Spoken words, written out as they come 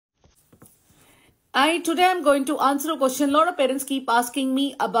Today I'm going to answer a question. A lot of parents keep asking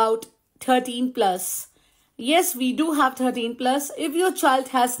me about 13 plus. Yes, we do have 13 plus. If your child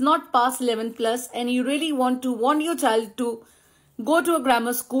has not passed 11 plus and you really want your child to go to a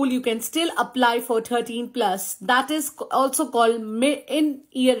grammar school, you can still apply for 13 plus. That is also called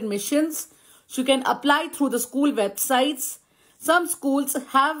in-year admissions. So you can apply through the school websites. Some schools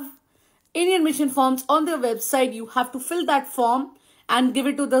have in-year admission forms on their website. You have to fill that form and give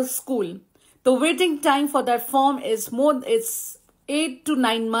it to the school. The waiting time for that form is 8 to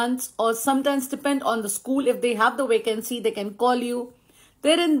 9 months, or sometimes depend on the school. If they have the vacancy, they can call you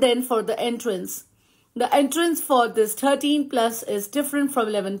there and then for the entrance. The entrance for this 13 plus is different from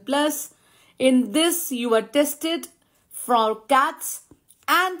 11 plus. In this, you are tested for CATS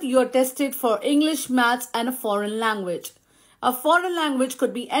and you are tested for English, Maths and a foreign language. A foreign language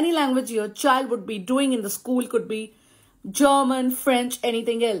could be any language your child would be doing in the school, could be German, French,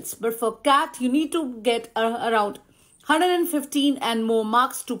 anything else. But for CAT, you need to get around 115 and more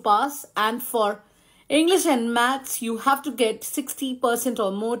marks to pass. And for English and Maths, you have to get 60%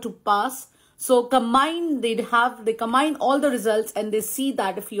 or more to pass. So they combine all the results and they see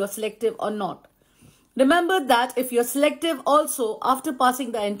that if you are selective or not. Remember that if you're selective also, after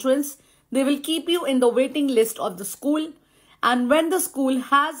passing the entrance, they will keep you in the waiting list of the school. And when the school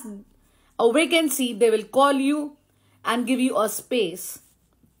has a vacancy, they will call you and give you a space.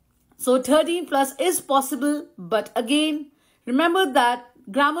 So 13 plus is possible, but again, remember that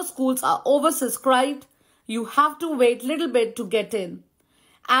grammar schools are oversubscribed. You have to wait a little bit to get in.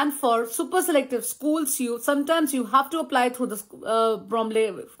 And for super selective schools, sometimes you have to apply through the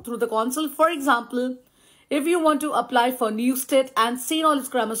Bromley, through the council. For example, if you want to apply for Newstead and St. Olaf's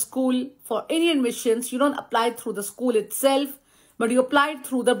Grammar School for any admissions, you don't apply through the school itself, but you apply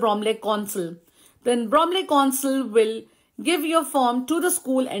through the Bromley Council. Then Bromley Council will give your form to the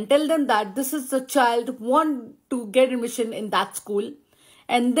school and tell them that this is the child want to get admission in that school.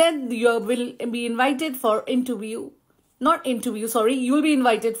 And then you will be invited for you'll be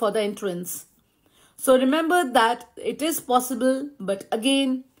invited for the entrance. So remember that it is possible, but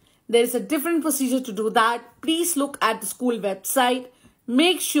again, there is a different procedure to do that. Please look at the school website.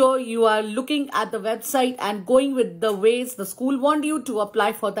 Make sure you are looking at the website and going with the ways the school want you to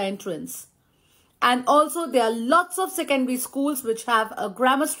apply for the entrance. And also there are lots of secondary schools which have a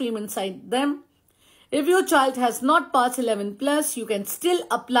grammar stream inside them. If your child has not passed 11 plus, you can still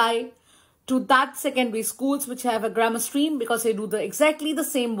apply to that secondary schools which have a grammar stream, because they do exactly the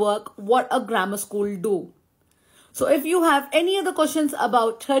same work what a grammar school do. So if you have any other questions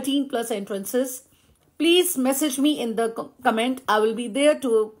about 13 plus entrances, please message me in the comment. I will be there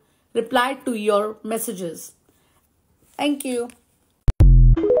to reply to your messages. Thank you.